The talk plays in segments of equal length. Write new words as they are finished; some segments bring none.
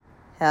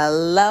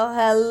Hello,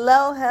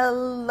 hello,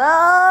 hello.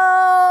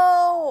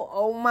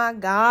 Oh my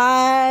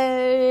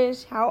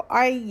gosh. How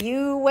are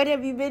you? What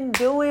have you been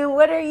doing?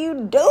 What are you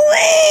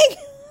doing?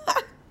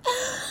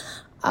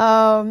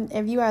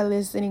 If you are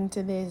listening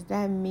to this,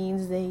 that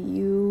means that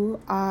you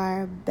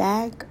are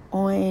back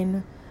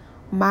on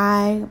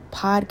my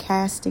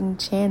podcasting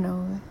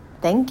channel.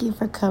 Thank you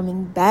for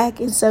coming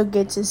back. It's so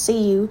good to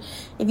see you.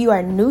 If you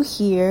are new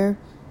here,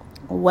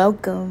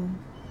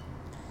 welcome.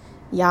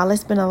 Y'all,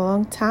 it's been a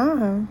long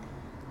time.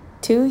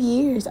 2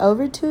 years,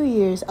 over 2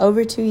 years,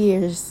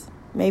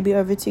 maybe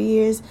over 2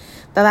 years.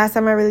 The last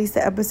time I released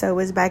the episode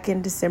was back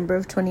in December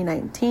of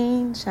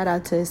 2019. Shout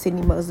out to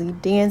Sydney Mosley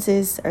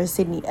Dances, or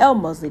Sydney L.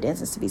 Mosley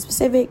Dances to be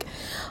specific.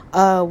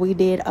 We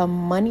did a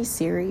money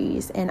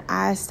series, and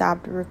I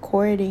stopped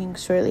recording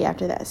shortly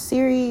after that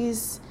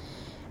series,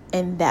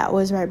 and that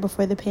was right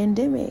before the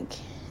pandemic.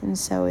 And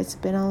so it's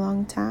been a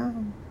long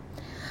time.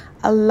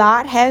 A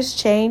lot has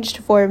changed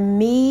for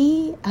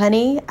me,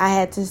 honey. I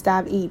had to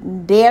stop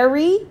eating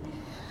dairy.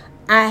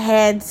 I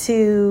had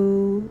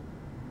to,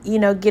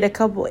 get a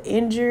couple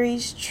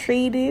injuries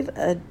treated.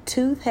 A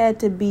tooth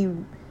had to be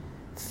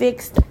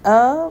fixed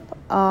up.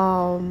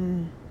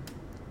 Some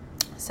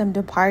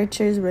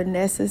departures were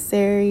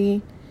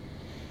necessary.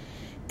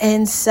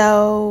 And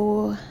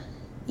so,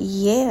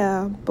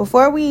 yeah,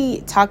 before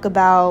we talk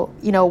about,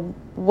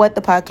 what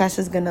the podcast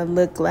is going to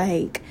look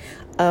like,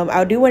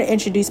 I do want to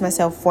introduce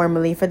myself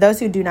formally. For those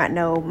who do not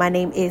know, my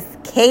name is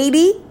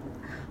Katie.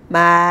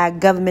 My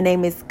government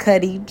name is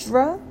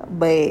Khadidra,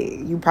 but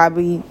you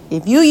probably,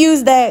 if you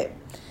use that,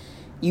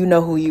 you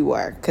know who you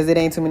are, because it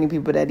ain't too many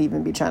people that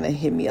even be trying to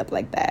hit me up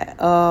like that.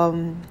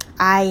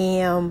 I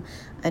am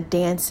a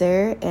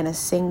dancer and a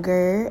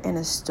singer and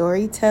a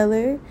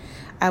storyteller.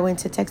 I went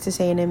to Texas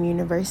A&M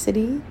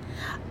University.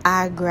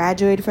 I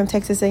graduated from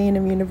Texas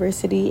A&M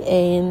University,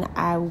 and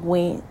I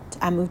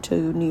moved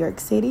to New York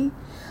City.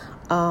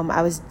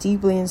 I was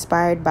deeply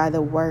inspired by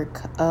the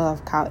work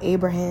of Kyle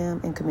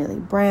Abraham and Camille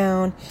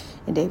Brown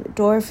and David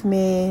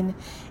Dorfman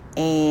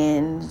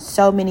and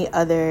so many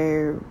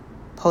other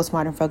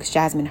postmodern folks,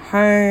 Jasmine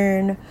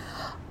Hearn.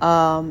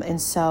 And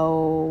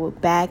so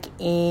back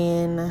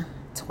in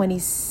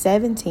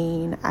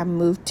 2017, I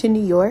moved to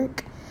New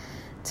York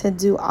to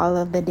do all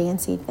of the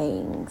dancing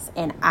things.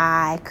 And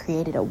I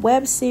created a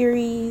web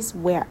series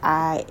where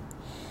I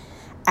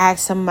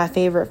asked some of my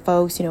favorite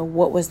folks,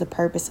 what was the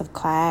purpose of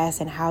class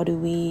and how do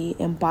we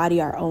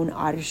embody our own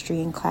artistry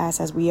in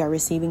class as we are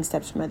receiving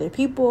steps from other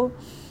people.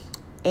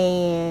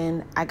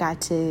 And I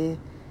got to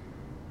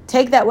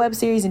take that web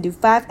series and do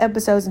 5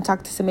 episodes and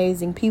talk to some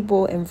amazing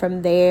people. And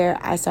from there,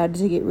 I started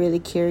to get really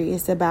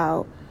curious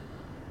about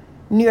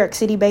New York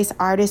City-based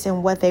artists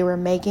and what they were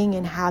making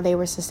and how they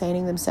were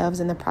sustaining themselves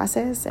in the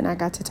process. And I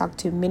got to talk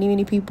to many,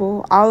 many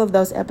people. All of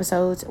those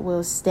episodes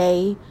will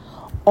stay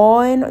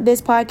on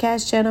this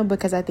podcast channel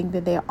because I think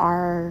that they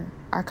are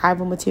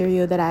archival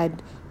material that I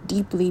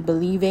deeply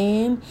believe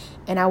in,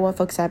 and I want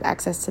folks to have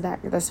access to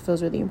that. That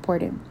feels really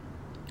important.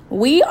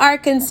 We are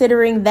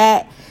considering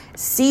that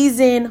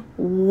season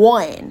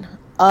 1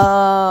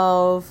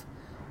 of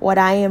what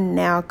I am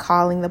now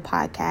calling the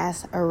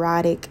podcast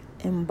Erotic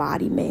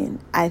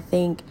Embodiment. I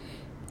think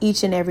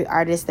each and every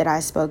artist that I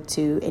spoke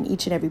to and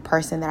each and every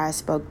person that I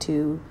spoke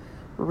to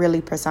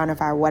really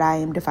personify what I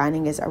am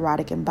defining as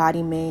erotic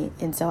embodiment.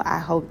 And so I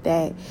hope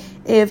that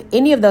if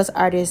any of those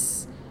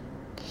artists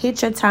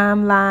hit your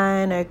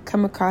timeline or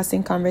come across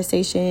in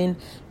conversation,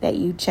 that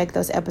you check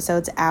those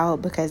episodes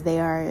out, because they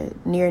are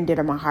near and dear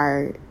to my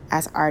heart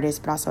as artists,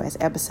 but also as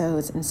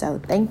episodes. And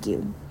so thank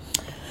you.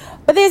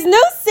 But this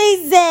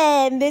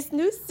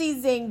new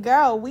season,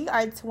 girl, we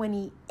are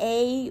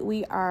 28.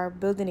 We are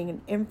building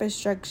an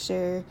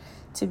infrastructure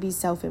to be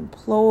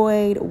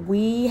self-employed.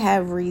 We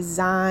have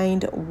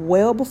resigned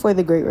well before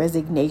the Great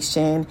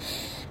Resignation.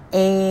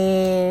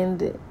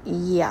 And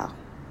yeah.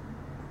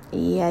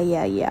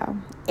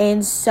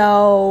 And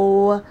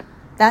so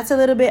that's a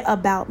little bit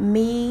about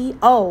me.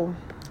 Oh,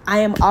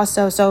 I am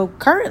also, so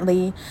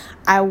currently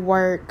I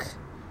work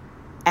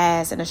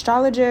as an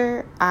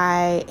astrologer.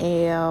 I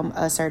am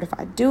a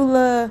certified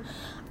doula.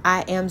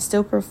 I am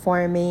still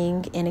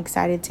performing and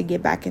excited to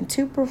get back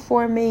into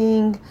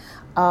performing.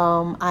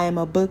 I am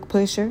a book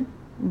pusher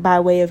by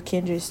way of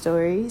Kindred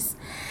Stories.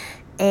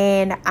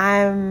 And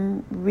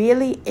I'm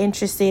really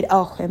interested.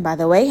 Oh, and by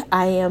the way,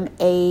 I am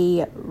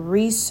a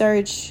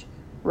research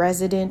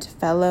resident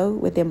fellow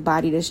with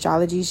Embodied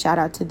Astrology. Shout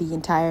out to the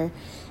entire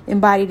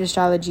Embodied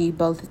Astrology,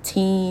 both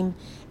team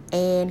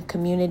and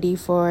community,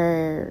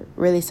 for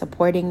really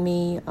supporting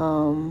me.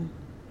 My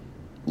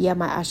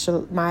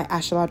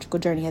astrological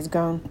journey has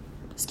grown,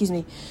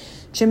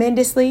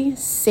 tremendously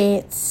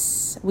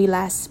since we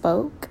last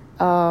spoke.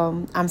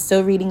 I'm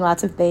still reading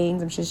lots of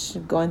things. I'm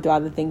just going through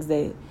all the things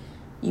that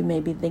you may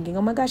be thinking,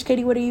 oh my gosh,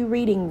 Katie, what are you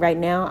reading right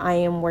now? I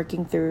am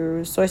working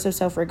through Source of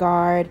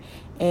Self-Regard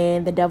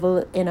and The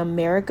Devil in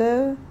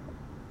America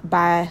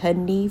by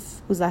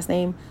Hanif, whose last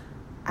name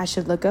I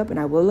should look up and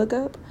I will look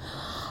up.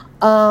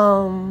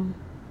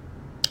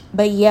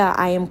 But yeah,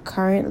 I am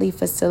currently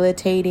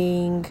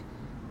facilitating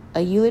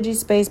a eulogy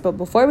space. But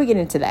before we get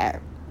into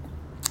that,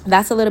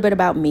 that's a little bit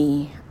about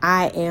me.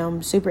 I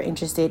am super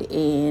interested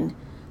in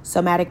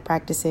somatic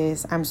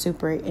practices. I'm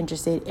super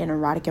interested in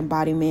erotic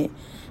embodiment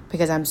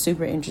because I'm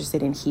super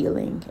interested in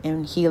healing.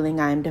 And healing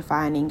I'm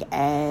defining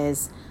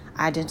as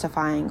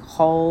identifying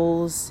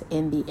holes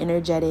in the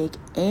energetic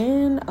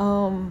and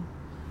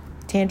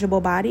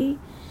tangible body.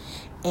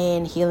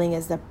 And healing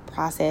is the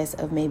process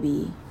of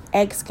maybe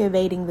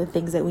excavating the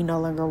things that we no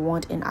longer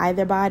want in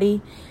either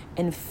body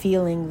and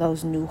filling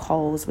those new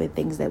holes with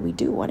things that we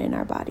do want in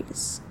our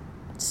bodies.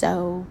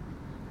 So,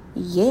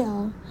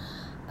 yeah,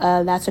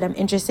 that's what I'm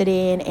interested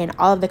in. And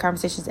all of the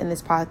conversations in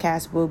this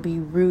podcast will be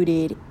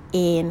rooted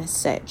in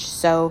such.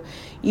 So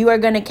you are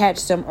going to catch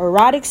some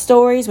erotic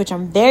stories, which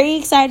I'm very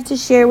excited to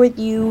share with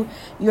you.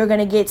 You're going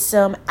to get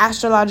some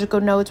astrological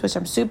notes, which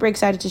I'm super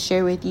excited to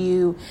share with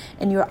you.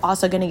 And you're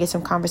also going to get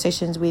some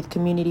conversations with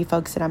community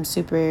folks that I'm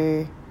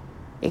super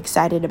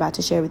excited about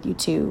to share with you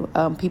too.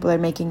 People are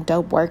making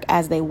dope work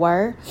as they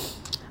were.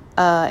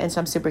 And so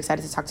I'm super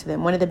excited to talk to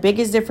them. One of the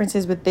biggest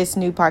differences with this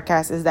new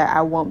podcast is that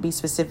I won't be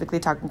specifically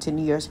talking to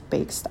New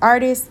York-based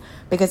artists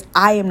because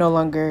I am no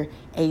longer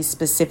a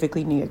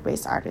specifically New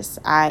York-based artist.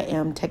 I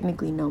am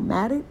technically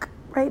nomadic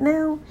right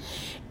now.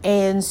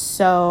 And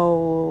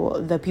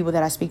so the people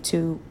that I speak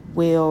to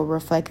will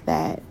reflect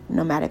that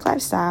nomadic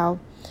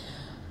lifestyle.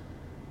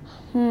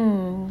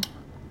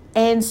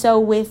 And so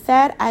with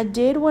that, I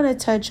did want to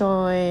touch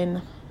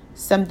on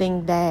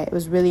something that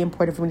was really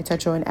important for me to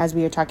touch on as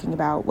we are talking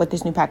about what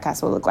this new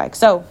podcast will look like.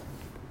 So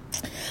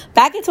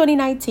back in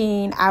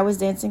 2019, I was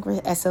dancing for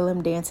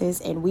SLM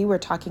Dances and we were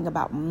talking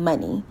about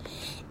money.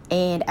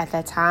 And at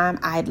that time,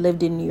 I had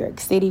lived in New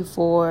York City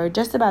for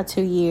just about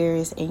 2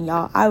 years. And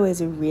y'all, I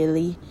was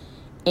really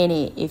in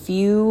it. If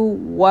you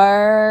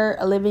were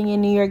living in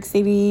New York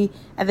City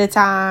at the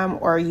time,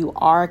 or you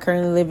are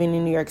currently living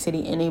in New York City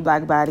in a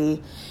black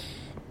body,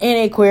 in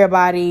a queer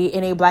body,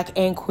 in a black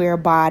and queer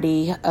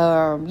body,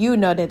 you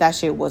know that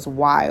shit was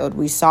wild.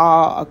 We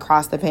saw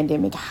across the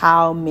pandemic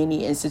how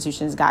many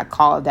institutions got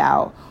called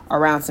out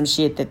around some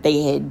shit that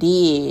they had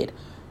did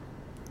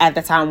at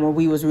the time where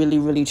we was really,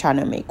 really trying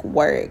to make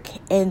work.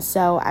 And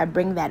so I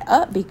bring that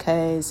up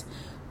because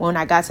when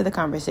I got to the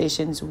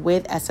conversations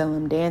with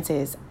SLM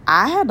Dances,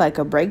 I had like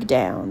a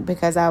breakdown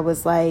because I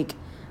was like,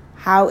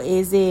 how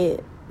is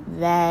it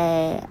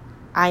that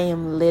I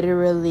am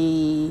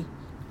literally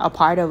a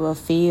part of a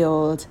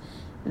field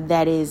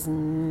that is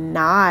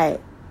not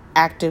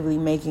actively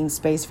making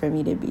space for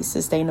me to be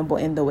sustainable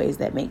in the ways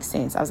that make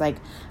sense? I was like,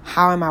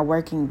 how am I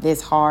working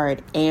this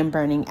hard and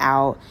burning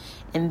out?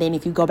 And then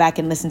if you go back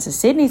and listen to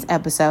Sydney's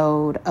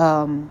episode,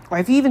 or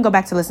if you even go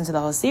back to listen to the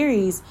whole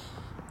series,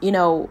 you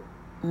know,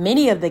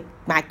 many of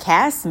my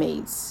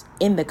castmates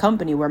in the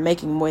company were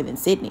making more than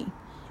Sydney.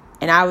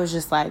 And I was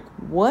just like,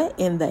 what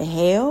in the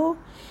hell?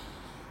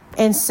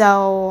 And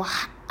so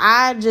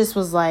I just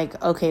was like,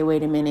 okay,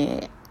 wait a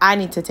minute. I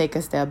need to take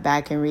a step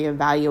back and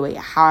reevaluate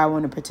how I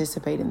want to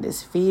participate in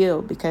this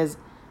field, because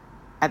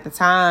at the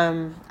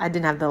time I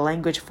didn't have the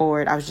language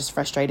for it. I was just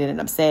frustrated and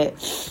upset.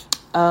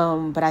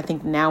 But I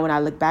think now when I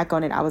look back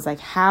on it, I was like,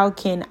 how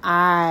can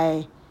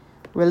I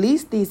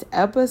release these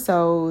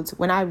episodes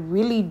when I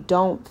really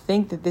don't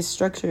think that this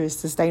structure is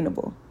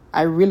sustainable?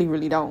 I really,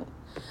 really don't.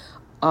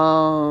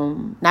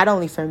 Not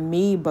only for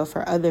me, but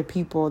for other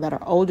people that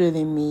are older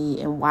than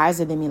me and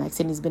wiser than me. Like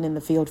Sydney's been in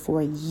the field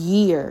for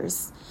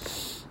years.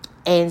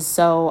 And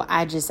so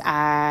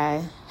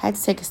I had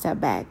to take a step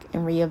back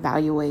and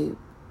reevaluate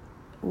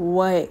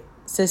what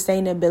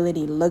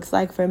sustainability looks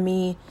like for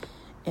me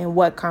and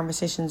what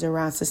conversations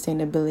around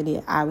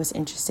sustainability I was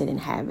interested in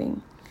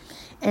having.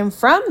 And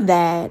from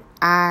that,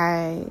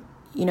 I,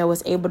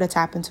 was able to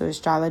tap into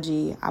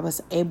astrology. I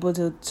was able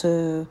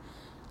to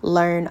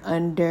learn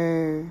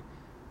under,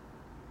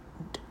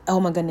 oh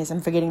my goodness,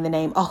 I'm forgetting the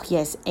name. Oh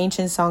yes,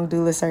 Ancient Song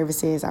Doula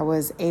Services. I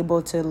was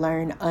able to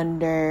learn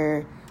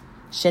under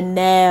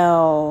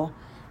Chanel,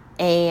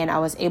 and I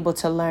was able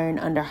to learn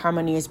under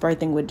Harmonious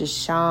Birthing with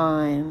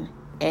Deshawn.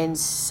 And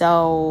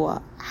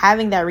so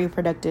having that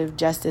reproductive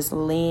justice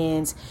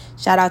lens,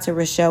 shout out to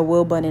Rochelle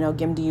Wilbun and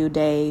Ogimdi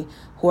Uday,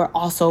 who are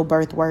also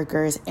birth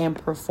workers and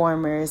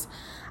performers.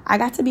 I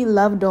got to be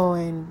loved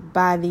on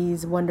by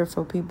these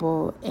wonderful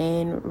people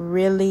and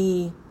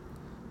really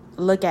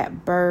look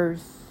at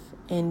birth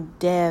and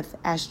death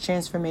as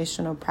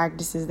transformational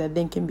practices that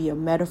then can be a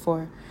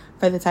metaphor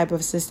for the type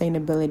of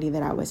sustainability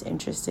that I was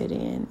interested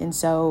in. And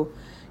so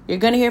you're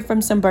going to hear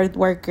from some birth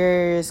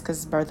workers,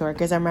 because birth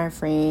workers are my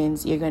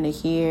friends. You're going to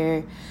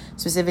hear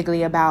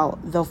specifically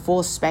about the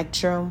full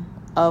spectrum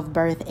of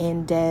birth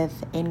and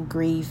death and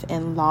grief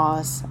and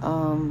loss,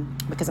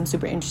 because I'm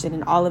super interested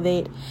in all of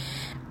it.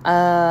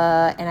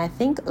 And I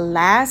think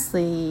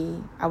lastly,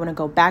 I want to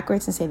go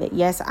backwards and say that,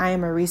 yes, I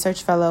am a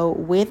research fellow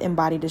with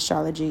Embodied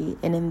Astrology.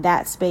 And in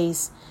that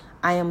space,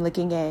 I am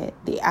looking at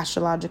the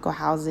astrological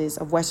houses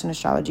of Western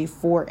astrology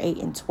 4, 8,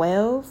 and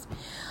 12.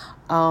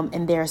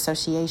 And their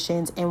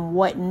associations and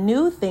what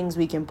new things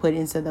we can put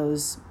into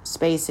those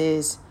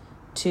spaces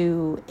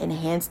to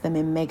enhance them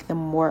and make them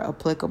more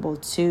applicable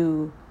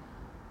to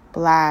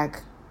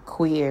Black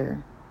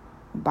queer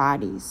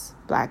bodies,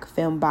 Black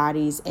femme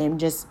bodies, and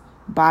just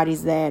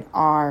bodies that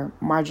are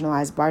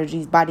marginalized,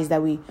 bodies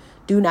that we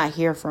do not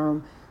hear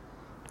from.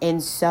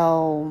 And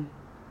so,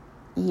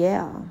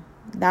 yeah,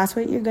 that's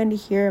what you're going to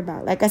hear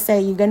about. Like I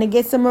said, you're going to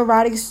get some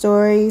erotic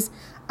stories.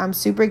 I'm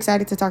super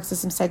excited to talk to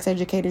some sex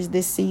educators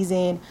this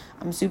season.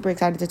 I'm super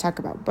excited to talk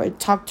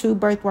to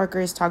birth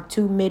workers, talk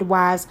to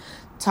midwives,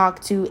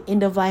 talk to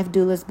end-of-life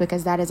doulas,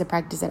 because that is a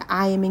practice that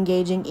I am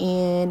engaging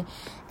in.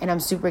 And I'm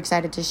super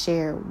excited to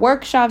share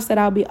workshops that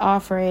I'll be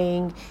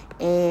offering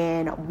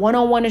and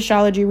one-on-one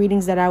astrology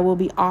readings that I will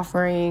be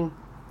offering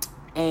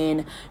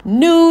and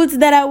nudes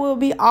that I will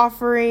be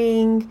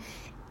offering.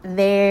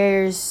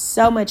 There's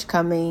so much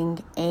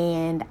coming,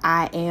 and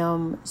I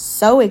am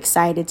so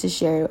excited to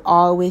share it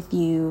all with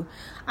you.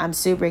 I'm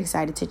super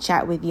excited to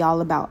chat with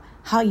y'all about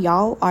how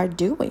y'all are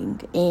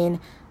doing and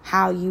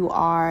how you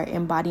are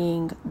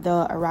embodying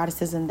the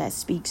eroticism that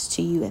speaks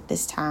to you at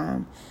this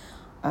time.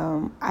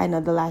 I know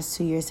the last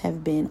 2 years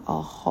have been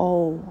a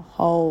whole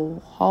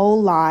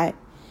lot,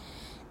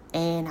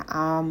 and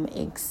I'm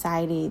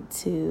excited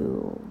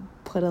to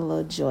put a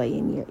little joy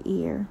in your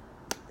ear.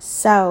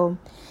 So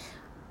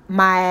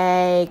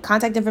my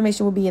contact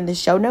information will be in the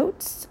show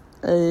notes.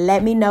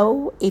 Let me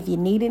know if you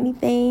need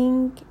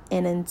anything.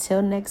 And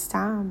until next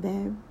time,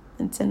 babe.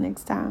 Until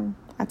next time.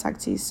 I'll talk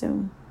to you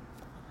soon.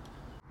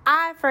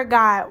 I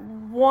forgot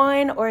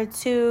one or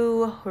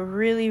two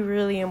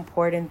really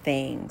important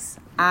things.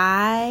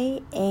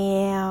 I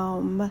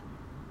am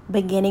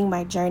beginning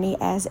my journey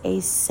as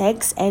a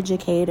sex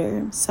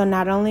educator. So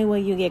not only will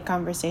you get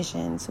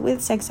conversations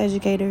with sex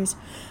educators,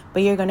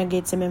 but you're going to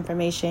get some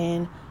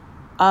information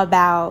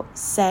about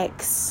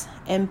sex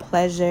and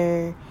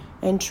pleasure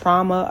and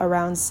trauma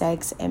around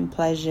sex and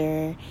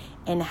pleasure,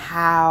 and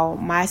how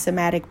my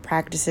somatic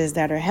practices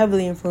that are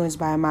heavily influenced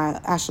by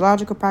my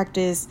astrological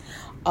practice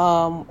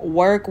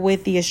work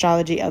with the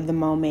astrology of the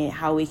moment,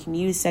 how we can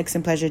use sex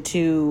and pleasure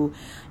to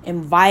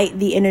invite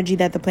the energy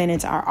that the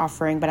planets are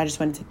offering. But I just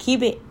wanted to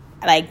keep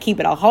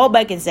it a whole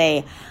buck and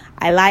say,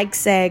 I like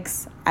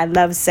sex, I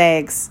love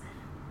sex,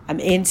 I'm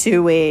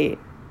into it.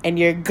 And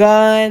you're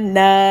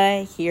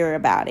gonna hear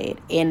about it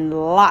in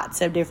lots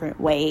of different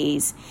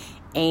ways.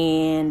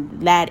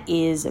 And that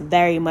is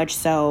very much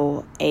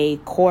so a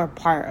core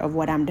part of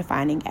what I'm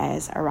defining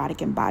as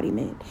erotic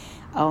embodiment.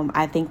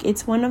 I think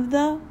it's one of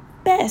the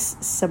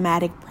best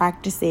somatic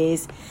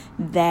practices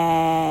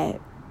that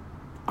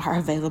are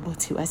available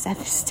to us at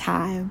this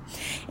time.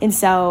 And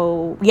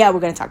so, yeah, we're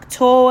going to talk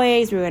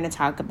toys. We're going to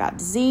talk about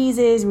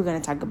diseases. We're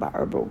going to talk about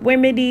herbal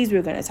remedies.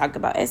 We're going to talk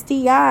about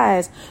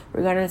STIs.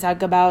 We're going to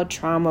talk about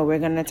trauma. We're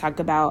going to talk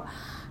about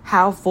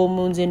how full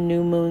moons and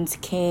new moons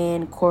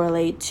can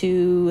correlate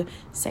to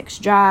sex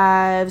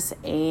drives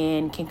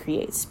and can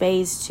create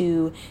space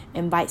to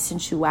invite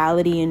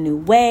sensuality in new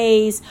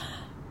ways.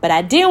 But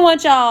I didn't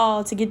want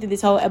y'all to get through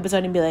this whole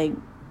episode and be like,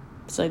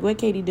 so what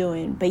Katie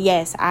doing? But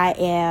yes, I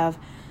have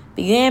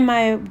began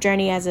my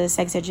journey as a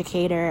sex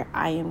educator.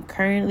 I am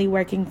currently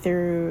working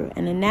through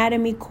an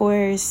anatomy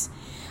course,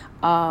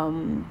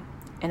 and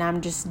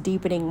I'm just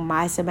deepening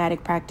my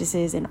somatic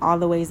practices in all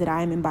the ways that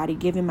I am embodied,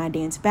 given my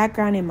dance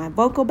background and my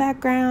vocal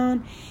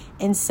background.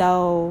 And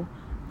so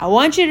I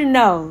want you to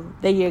know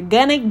that you're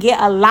gonna get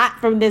a lot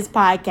from this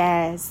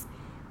podcast,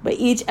 but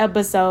each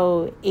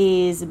episode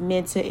is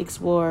meant to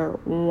explore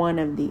one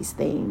of these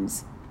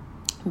themes,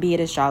 be it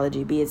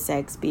astrology, be it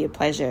sex, be it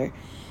pleasure,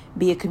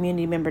 be a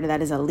community member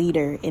that is a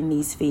leader in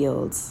these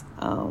fields.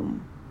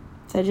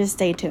 So just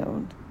stay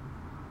tuned.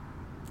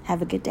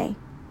 Have a good day.